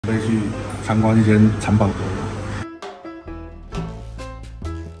备去参观一间蚕宝阁。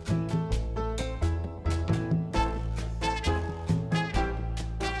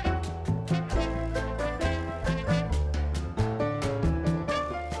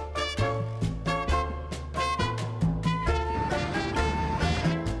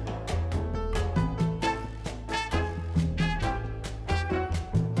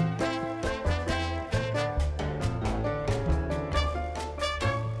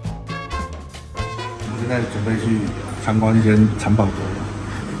现在准备去参观一间蚕宝阁，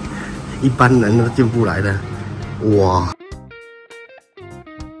一般人都进不来的，哇！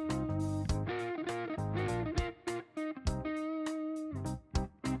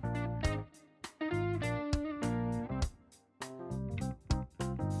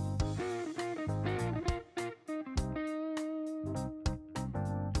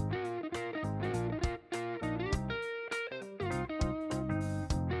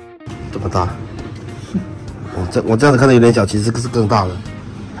这么大。 我这样子看着有点小，其实是更大的。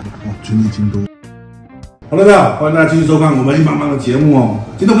哦，权力京都。好了，大家好，欢迎大家继续收看我们硬邦邦的节目哦。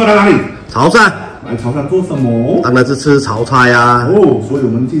今天我们来哪里？潮汕。来潮汕做什么？当然是吃潮菜呀。哦，所以我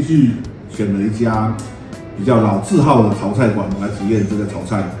们继续选了一家比较老字号的潮菜馆来体验这个潮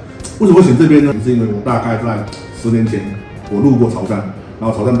菜。为什么选这边呢？是因为我大概在10年前我路过潮汕，然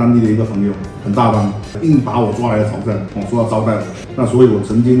后潮汕当地的一个朋友很大方，硬把我抓来了潮汕，说要招待我。那所以我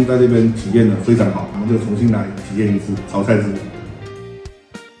曾经在这边体验的非常好，我们就重新来体验一次潮菜之旅。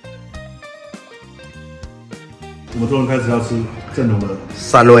我们终于开始要吃正统的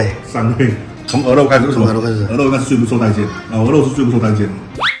3味，从鹅肉开始。为什么？鹅肉开始，鹅肉应该是最不受待见啊，鹅肉是最不受待见的。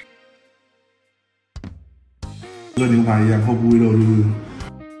跟牛排一样，后部位肉就是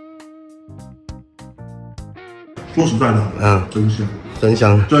说实在的，真香。 真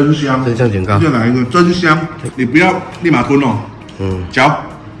香，真香，真香警告！再来一个真香，你不要立马吞哦，嚼，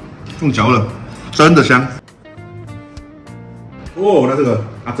用嚼的，真的香。哦，那这个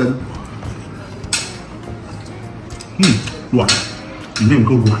阿珍，软，里面有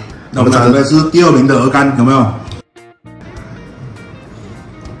够软。那我们准备吃第2名的鹅肝，有没有？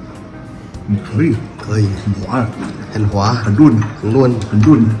可以，很滑，很滑，很润，很润。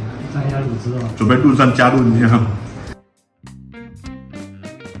蘸一下卤汁哦，准备炖上加润一下。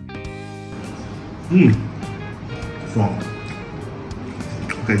 爽。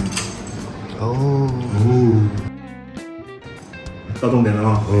OK。哦。到重点了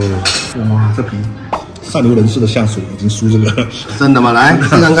啊。哇，这皮上流人士的下水已经输这个。真的吗？来试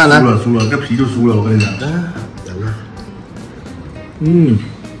看看来。输了，这皮就输了，我跟你讲。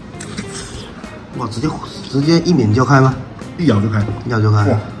哇，直接一抿就开吗？一咬就开。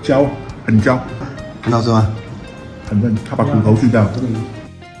哇，焦，很焦。很好吃吗？很嫩，它把骨头去掉。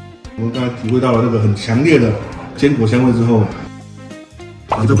我们刚才体会到了那个很强烈的坚果香味之后，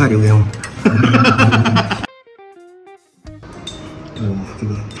这块留给我。哇，这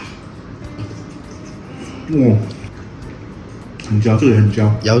个，很焦，这个也很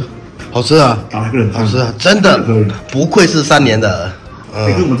焦，好吃啊，打一个冷汗，好吃啊，真的，不愧是3年的。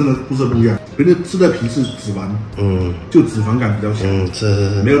跟我们真的肤色不一样，别人吃的皮是脂肪，就脂肪感比较强，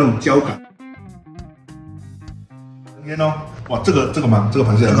是，没有那种焦感。今天哦。 哇，这个螃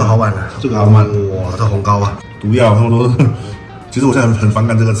蟹，这个好玩了，这个好玩，哇，这红膏啊，毒药，他们说，其实我现在很反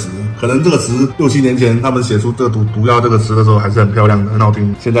感这个词，可能这个词6、7年前他们写出这个毒药这个词的时候还是很漂亮的，很好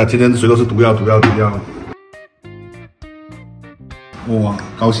听。现在天天谁都是毒药。哇，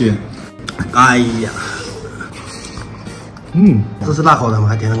膏蟹，哎呀，这是辣口的吗？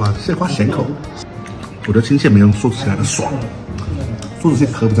还甜的吗？蟹花咸口，我的青蟹没有说起来的爽，说起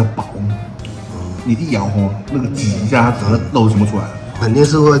来壳比较薄。 你一咬哦，那个挤一下，它整个肉全部出来了。肯定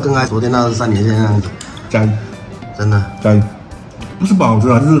是会更爱昨天那23年前那样子。加一，真的加一，不是不好吃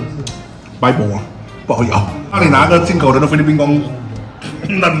啊，就是白薄啊，不好咬。那你拿个进口的菲律宾公，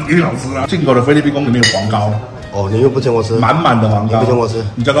那一定好吃啊。进口的菲律宾公里面有黄膏。哦，你又不请我吃？满满的黄膏。不请我吃？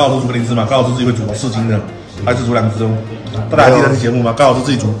你叫高老师煮给你吃嘛？高老师自己会煮4斤的，还是煮2只哦。大家还记得这节目吗？高老师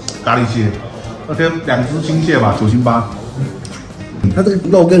自己煮咖喱蟹，那天2只青蟹吧，9斤8。 它这个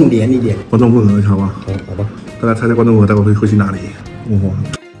肉更黏一点。观众问好吧？好吧。大家猜猜观众待会会去哪里？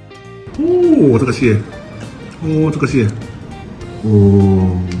这个蟹，这个蟹，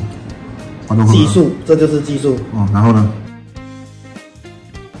技术，这就是技术。然后呢？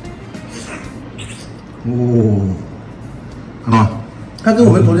看到吗？它跟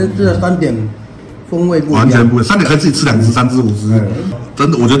我们昨天吃的3点风味不一样。完全不一样，3点可以自己吃2只、3只、5只。真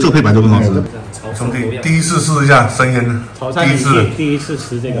的，我觉得这个配白就很好吃。兄弟，第一次试一下生腌，第一次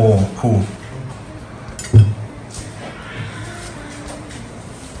吃这个，酷。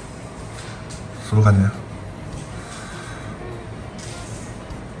什么感觉？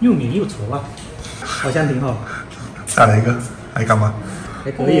又绵又稠啊，好像挺好。再来一个，还干嘛？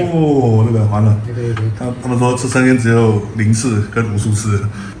还可以哦，那个完了。可以。他们说吃生腌只有0次跟无数次，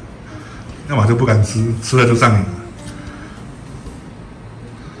要么就不敢吃，吃了就上瘾了。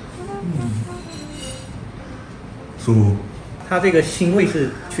舒服。它这个腥味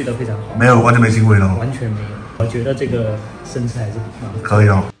是去的非常好，没有，完全没腥味了。完全没有。我觉得这个生菜还是可以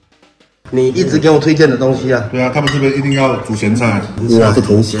哦。你一直给我推荐的东西啊？对啊，他们这边一定要煮咸菜。哇，这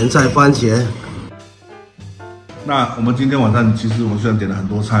头咸菜、番茄。那我们今天晚上其实我们虽然点了很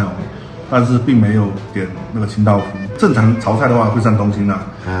多菜哦，但是并没有点那个清道夫。正常炒菜的话会上东星啊，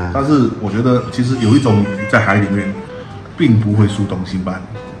但是我觉得其实有一种鱼在海里面，并不会输东星斑。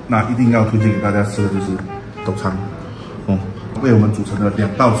那一定要推荐给大家吃的就是豆汤，为我们组成了2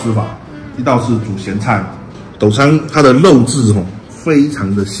道吃法，一道是煮咸菜，豆汤它的肉质非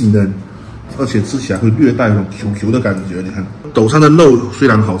常的细嫩，而且吃起来会略带那种 QQ 的感觉。你看豆汤的肉虽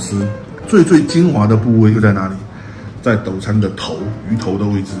然好吃，最精华的部位又在哪里？在豆汤的头，鱼头的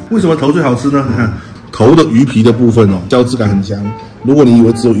位置。为什么头最好吃呢？你看头的鱼皮的部分胶质感很强。如果你以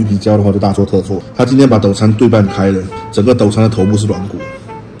为只有鱼皮胶的话，就大错特错。他今天把豆汤对半开了，整个豆汤的头部是软骨，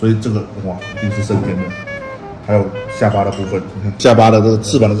所以这个哇，一定是升天的。还有下巴的部分，你看下巴的这个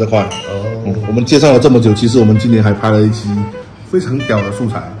翅膀的这块。我们介绍了这么久，其实我们今年还拍了一期非常屌的素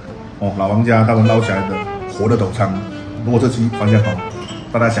材老王家他们捞起来的活的豆汤。如果这期反响好，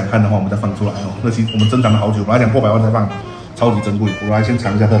大家想看的话，我们再放出来那期我们珍藏了好久，本来想破100万才放，超级珍贵。我来先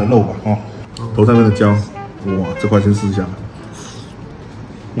尝一下它的肉吧头上面的胶，哇，这块先试一下。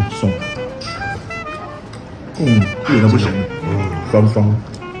爽。一点都不咸。爽，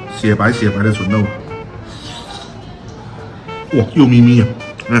雪白的纯肉。哇，又咪咪啊！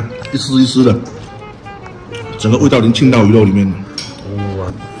一丝一丝的，整个味道已经浸到鱼肉里面了。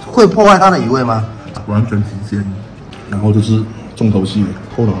哇，会破坏它的鱼味吗？完全提鲜。然后就是重头戏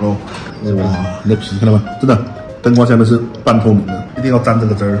后脑肉，哇，你的皮看到吗？真的，灯光下面是半透明的，一定要沾这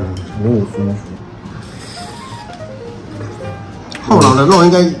个汁儿，舒服。后脑的肉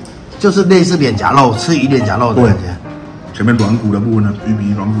应该就是类似脸颊肉，吃鱼脸颊肉的感觉。前面软骨的部分呢，鱼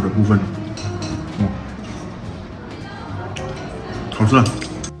皮软骨的部分，好吃啊！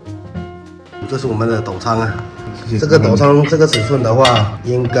这是我们的豆汤啊。这个豆汤这个尺寸的话，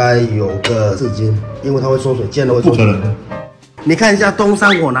应该有个4斤，因为它会缩水，见了会缩水。你看一下东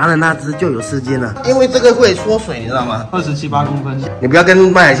山我拿的那只就有4斤了，因为这个会缩水，你知道吗？27、8公分。你不要跟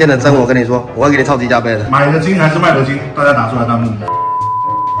卖海鲜的争，我跟你说，我要给你超级加倍的。买的斤还是卖的斤？大家打出来弹幕。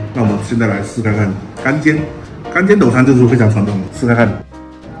那我们现在来试看看干煎豆汤，就是非常传统的，试看看，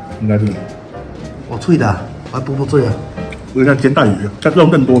应该是。哦，脆的，还不脆啊？有点像煎带鱼，像肉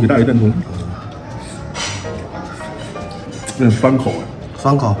更多，比带鱼更多。有点酸口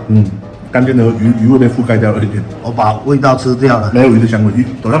酸口，干煎的鱼味被覆盖掉了一点。我把味道吃掉了，没有鱼的香味，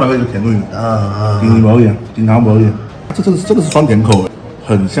豆汤来有一个甜味。顶糖薄一点，这真的是酸甜口，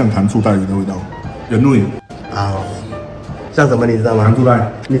很像糖醋带鱼的味道，原味啊。像什么你知道吗？糖醋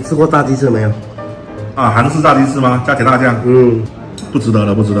带。你吃过炸鸡翅没有？韩式炸鸡翅吗？加铁辣酱。不值得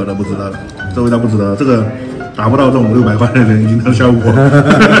了，这味道不值得，这个达不到这种500-600块的人已经的效果。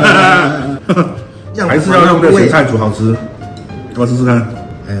还是要用这咸菜煮好吃，要不要试试看？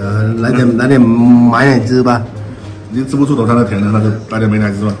哎呀，来点买奶汁吧。已经吃不出豆汤的甜了，那就来点美乃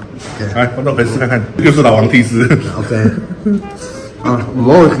滋吧。来，观众可以试看看，又是老王替吃。OK。没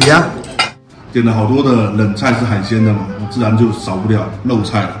问题啊。点了好多的冷菜是海鲜的嘛，自然就少不了肉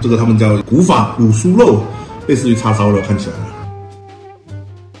菜。这个他们叫古法卤酥肉，类似于叉烧肉，看起来。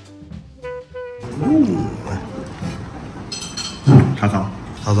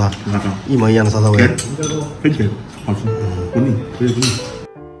叉烧，一模一样的叉烧味，偏甜，好吃，不腻，不腻。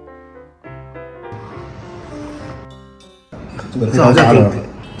这好像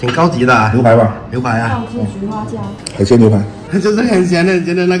挺高级的牛排吧？牛排啊，菊花酱，海鲜牛排，就是很咸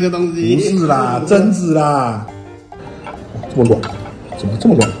的那个东西。不是啦，榛子啦。这么软，怎么这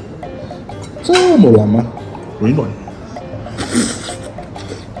么软？这么软吗？微软，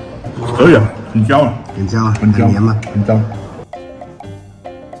可以啊，很焦啊，很黏吗？很焦。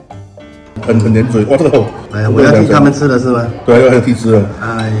很黏嘴，哇，这个厚。哎呀，我要替他们吃了是吗？对，要替吃了。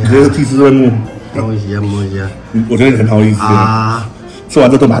哎呀，你这个替吃任务。摸一下。我觉得你很好意思啊。吃完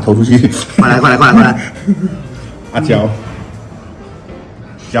这都把它投出去。快来！阿胶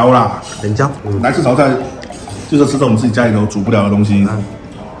啦，点胶。来吃炒菜，就是吃这种自己家里头煮不了的东西。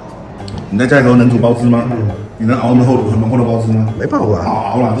你在家里头能煮包汁吗？你能熬那么厚很浓厚的包汁吗？没办法，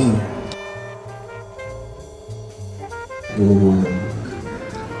好熬啦，真的。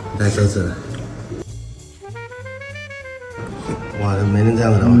太奢侈了。哇，没人这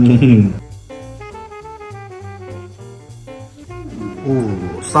样的了。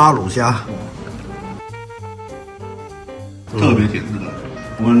沙卤虾，特别甜这个。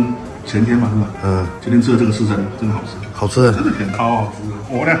我们前天嘛是吧？前天吃的这个刺身真的好吃，好吃，真的甜，超好吃。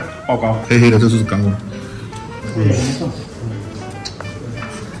我呢爆膏，黑黑的这就是膏。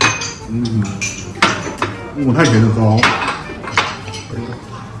太甜了膏。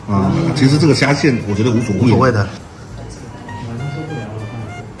其实这个虾线我觉得无所谓的。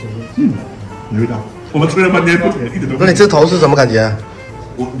没味道。我们吹了半天不甜，一点都不甜。那你这头是什么感觉？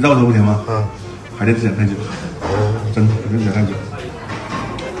你知道为什么不甜吗？海鲜吃太久。真的，海鲜吃太久。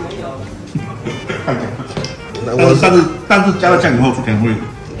但是加了酱以后出甜味，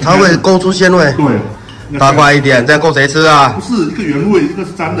它会勾出鲜味。对，大块一点，这样够谁吃啊？不是一个原味，一个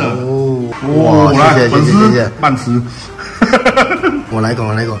是沾的。哇，谢谢，慢吃。我来一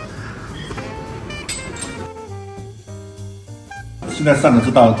口。现在上了知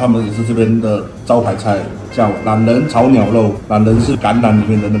道，他们也是这边的招牌菜，叫懒人炒鸟肉。懒人是橄榄里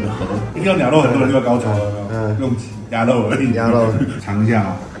面的那个核。一听到鸟肉，很多人就要高潮了，用鸭肉而已。鸭肉，尝一下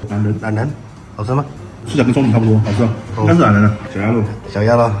啊，懒人，好吃吗？吃起来跟松饼差不多，好吃。应该是懒人的小鸭肉。小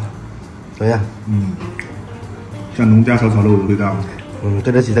鸭肉，怎么样？像农家小炒肉的味道。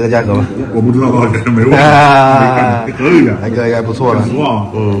对得起这个价格吗？我不知道多少钱，没问。可以的，还不错了。哇，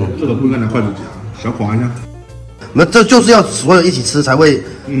这个不应该拿筷子夹，小垮一下。那这就是要所有一起吃才会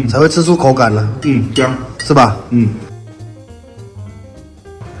吃出口感了。香是吧？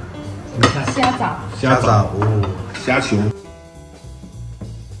虾枣，虾球。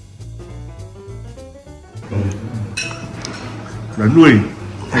人味，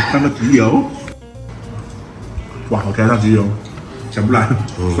当个焗油。哇，好甜啊焗油，想不来，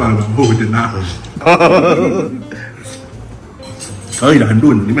算了吧，后悔点辣。可以的，很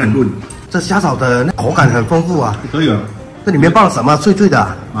润，里面很润。这虾枣的口感很丰富啊。可以啊。这里面包了什么？脆脆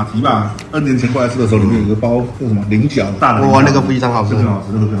的。马蹄吧，2年前过来吃的时候，里面有个包叫什么菱角，大的。哇，那个非常好吃，很好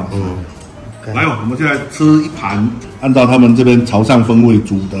吃，那个很好吃。来，我们现在吃一盘，按照他们这边潮汕风味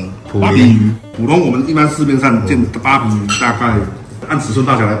煮的芭比鱼。普通我们一般市面上见的芭比鱼，大概按尺寸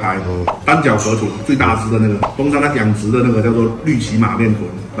大小来排，单脚河豚最大只的那个，东山它养殖的那个叫做绿鳍马面豚。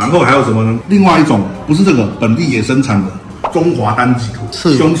然后还有什么呢？另外一种不是这个本地野生产的。中华单脊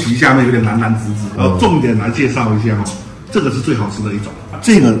豚，胸鳍下面有点蓝蓝紫紫，然后重点来介绍一下这个是最好吃的一种。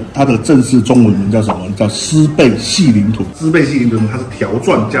这个它的正式中文名叫什么？叫丝贝细鳞豚。丝贝细鳞豚它是条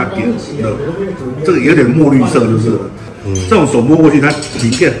状加点的，这个有点墨绿色就是了。这种手摸过去，它鳞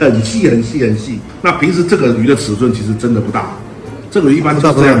片很细。那平时这个鱼的尺寸其实真的不大，这个一般就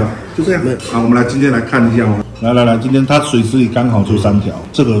是这样的，就这样。我们今天来看一下来，今天它水池里刚好就3条。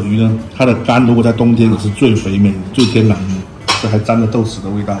这个鱼呢，它的肝如果在冬天也是最肥美、最天然的，这还沾了豆豉的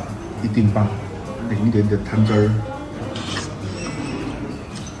味道，一定棒。淋一点点汤汁儿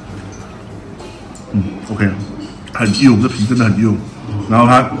，OK， 很幼，这皮真的很幼。然后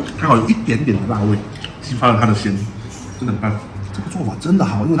它刚好有一点点的辣味，激发了它的鲜，真的很棒。这个做法真的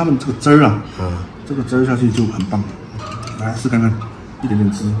好，因为他们这个汁儿啊，这个汁儿下去就很棒。来试看看，一点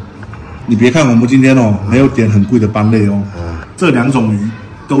点汁。你别看我们今天没有点很贵的斑类这2种鱼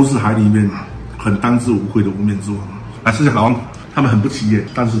都是海里面很当之无愧的无面之王。来试下老王，他们很不起眼，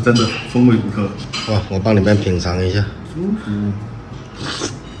但是真的风味独特。哇，我帮你们品尝一下。舒服。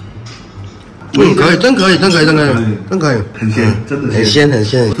可以，真可以，很鲜，真的很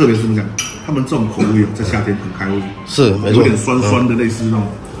鲜。特别是你看，他们这种口味在夏天很开胃，是没错，有点酸酸的，类似那种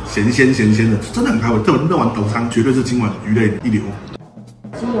咸鲜的，真的很开胃。特别那碗斗汤绝对是今晚鱼类一流。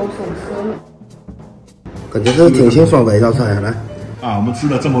鸡油手撕，感觉这是挺清爽的一道菜。来，我们吃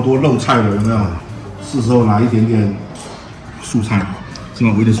了这么多肉菜了，有没有？是时候来一点点素菜，今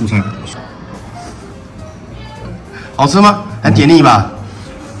晚我一点素菜。好吃吗？很解腻吧？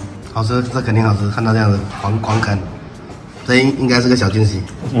好吃，这肯定好吃。看到这样子狂啃，这应该是个小惊喜。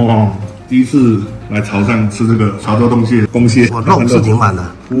第一次来潮汕吃这个潮州东蟹公蟹，哇，肉是挺满的。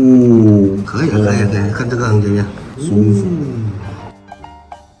可以，看这个很怎么样？舒服。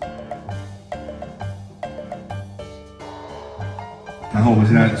然后我们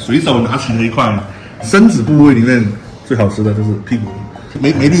现在随手拿起了一块身子部位里面最好吃的就是屁股，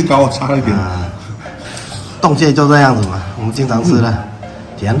没绿膏，差了一点。冻蟹就这样子嘛，我们经常吃的，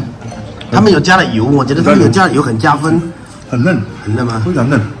甜。他们有加了油，我觉得他们有加了油很加分。很嫩吗？非常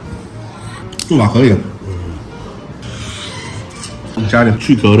嫩，做法可以。我们加一点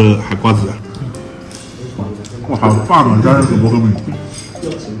去壳的海瓜子。哇，好棒啊！加点薄荷米，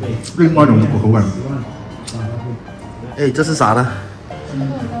另外一种口感。这是啥呢？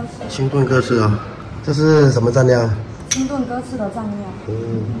清炖鸽翅啊，这是什么蘸料？清炖鸽翅的蘸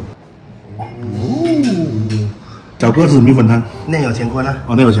料。小鸽子米粉汤，内有乾坤啊。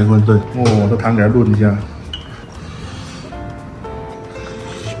内有乾坤，对。这汤给它润一下。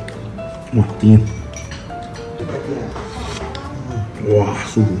哇，甜。哇，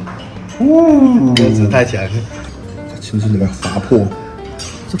舒服。这个纸太强了。轻轻的给它划破。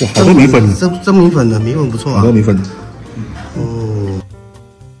这个好多米粉，这米粉的米粉不错啊。好多米粉。哦。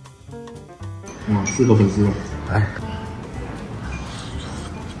哇，适合粉丝了。来。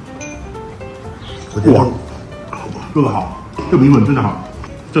哇，这个好，这米粉真的好，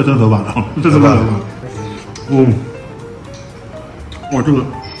这真合法的，这真的合法。嗯。哇，这个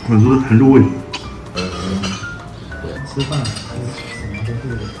粉丝很入味。吃饭什么都是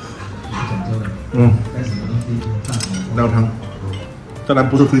讲究的，但什么东西料汤，当然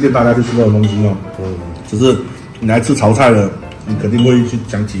不是推荐大家去吃这种东西哦，只是你来吃潮菜了，你肯定会去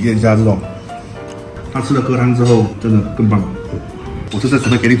想体验一下这种。他吃了喝汤之后，真的更棒。我是在准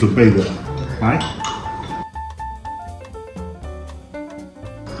备给你准备的，来，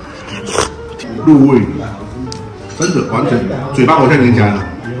入味，真的完全嘴巴好像连起来了。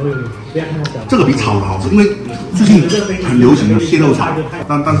这个比炒的好吃，因为最近很流行的蟹肉炒，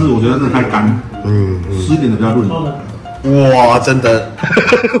但是我觉得那太干，湿一点的比较润。哇，真的，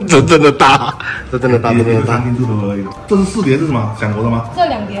这真的大，这真的大，真的大。3斤出头而已。这是4碟是什么？响螺的吗？这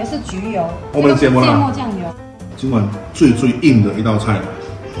2碟是焗油，我们的芥末酱油。今晚最硬的一道菜了。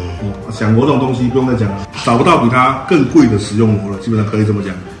响螺这种东西不用再讲了，找不到比它更贵的食用螺了，基本上可以这么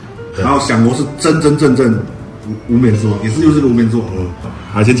讲。然后响螺是真正无面做，也是又是个无面做。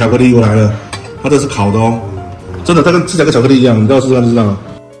海鲜巧克力又来了，它这是烤的哦，真的，它跟吃起来跟巧克力一样，你知道试试看就知道了。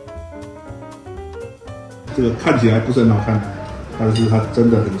这个看起来不是很好看，但是它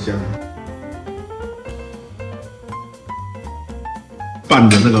真的很香。拌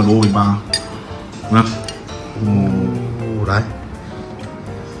的那个螺尾巴，啊，来，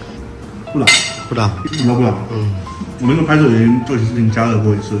不老，不老，一点都不老。我们用拍摄原因做一些事情加热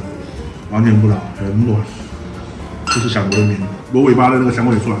过一次，完全不老，很软。这是响螺的面，螺尾巴的那个香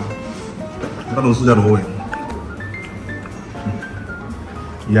味也出来了。那都是叫螺尾，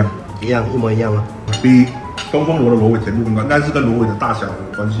一样，一模一样吗？比东风螺的螺尾甜度更高，但是跟螺尾的大小有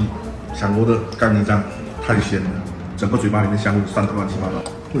关系。响螺的干泥酱太鲜了，整个嘴巴里面香味散得乱七八糟。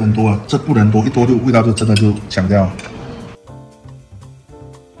不能多啊，这不能多，一多就味道就真的就强掉了。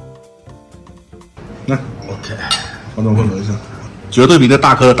那 OK， 观众混合一下，绝对比那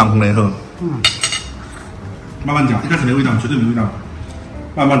大颗的当红雷喝。慢慢嚼，一开始没味道，绝对没味道。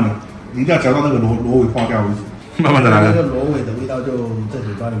慢慢的，你一定要嚼到那个螺尾化掉为止。慢慢的来了。那个螺尾的味道就在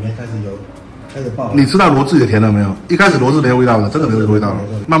嘴巴里面开始爆。你吃到螺自己的甜了没有？一开始螺是没有味道的，真的没有味道了。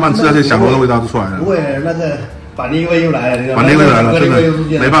慢慢吃下去，响螺的味道就出来了。不会，那个板栗味又来了，板栗味来了，真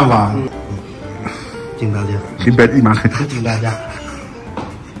的没办法。敬大家，请别立马来。敬大家。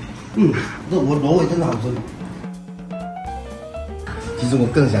这我螺尾真的好吃。其实我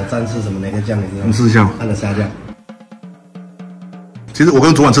更想沾吃什么哪个酱，你知道吗？你试一下。按了虾酱。其实我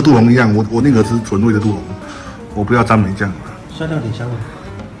跟昨晚吃杜龙一样，我宁可吃纯味的杜龙，我不要沾梅酱。虾酱挺香的。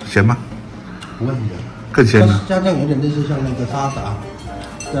咸吗？不会的。更鲜了。虾酱有点类似像那个沙达，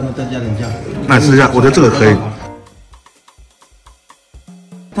让它再加点酱。那你试一下，我觉得这个可以。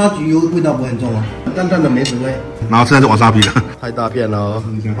它焗油味道不会很重哦，淡淡的梅子味。然后现在就瓦萨比了。太大片了哦，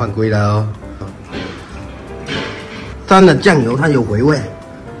犯规了哦。沾了酱油，它有回味。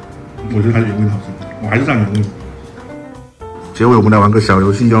我觉得还是原味好吃，我还是蘸原味。结尾我们来玩个小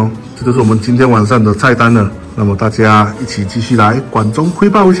游戏哦，这就是我们今天晚上的菜单了。那么大家一起继续来管中窥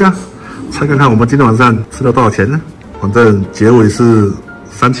豹一下，猜看看我们今天晚上吃了多少钱呢？反正结尾是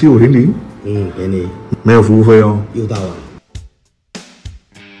37500。给你，没有服务费哦。又到了。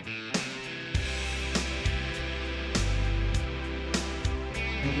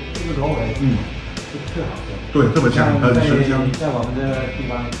这个螺尾，是特好吃。对，特别香，很生香。在我们这个地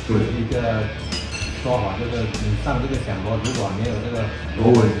方有一个说法，就是你上这个响螺，如果没有这个螺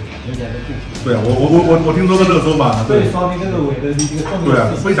尾，人家就不吃。对啊，我听说过这个说法。所以说明这个尾的一个重要性。对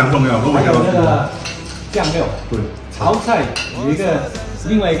啊，非常重要。螺尾要那个酱料，对，潮菜有一个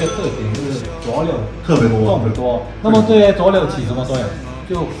另外一个特点就是佐料特别多，重多。那么这些佐料起什么作用？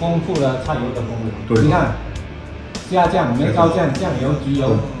就丰富了菜油的风味。对，你看虾酱、梅膏酱、酱油、焗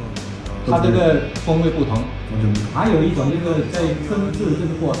油。它这个风味不同，还有一种就是在烹制这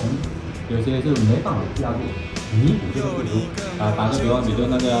个过程，有些是没办法加入，弥补这个不足。打个比方，比如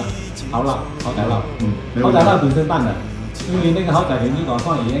那个蚝仔烙，蚝仔烙本身淡的，因为那个蚝仔你不管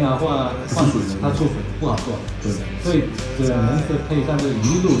放盐啊或放水，它出水不好做，对，所以只能是配上这个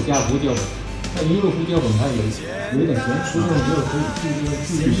鱼露加胡椒粉。那鱼露胡椒粉它有点咸，胡椒粉又可以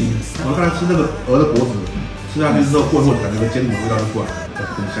去腥。我刚才吃那个鹅的脖子，吃下去之后过后感觉煎卤味道就出来了。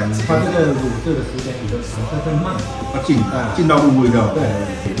很香，它这个卤制的时间比较长，它更慢，它进到入味道，对，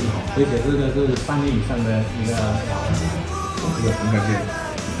而且这个是3年以上的一个老，这个很感谢，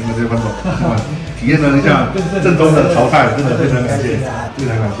感谢潘总，体验了一下正宗的潮菜，真的非常感谢，非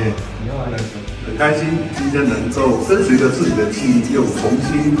常感谢。很开心今天能够跟随着自己的记忆，又重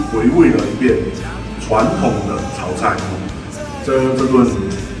新回味了一遍传统的潮菜。这顿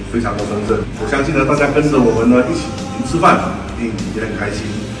非常的丰盛，我相信呢，大家跟着我们呢一起吃饭，一定也很开心。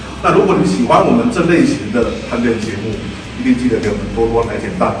那如果你喜欢我们这类型的烹饪节目，一定记得给我们多多来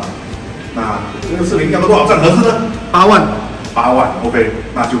点赞。那这个视频要到多少赞合适呢？8万，OK，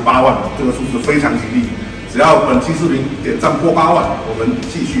 那就8万，这个数字非常吉利。只要本期视频点赞过8万，我们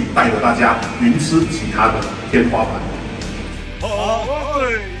继续带着大家云吃其他的天花板。哈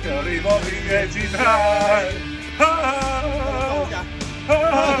哈哈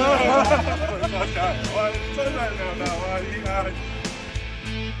哈哈！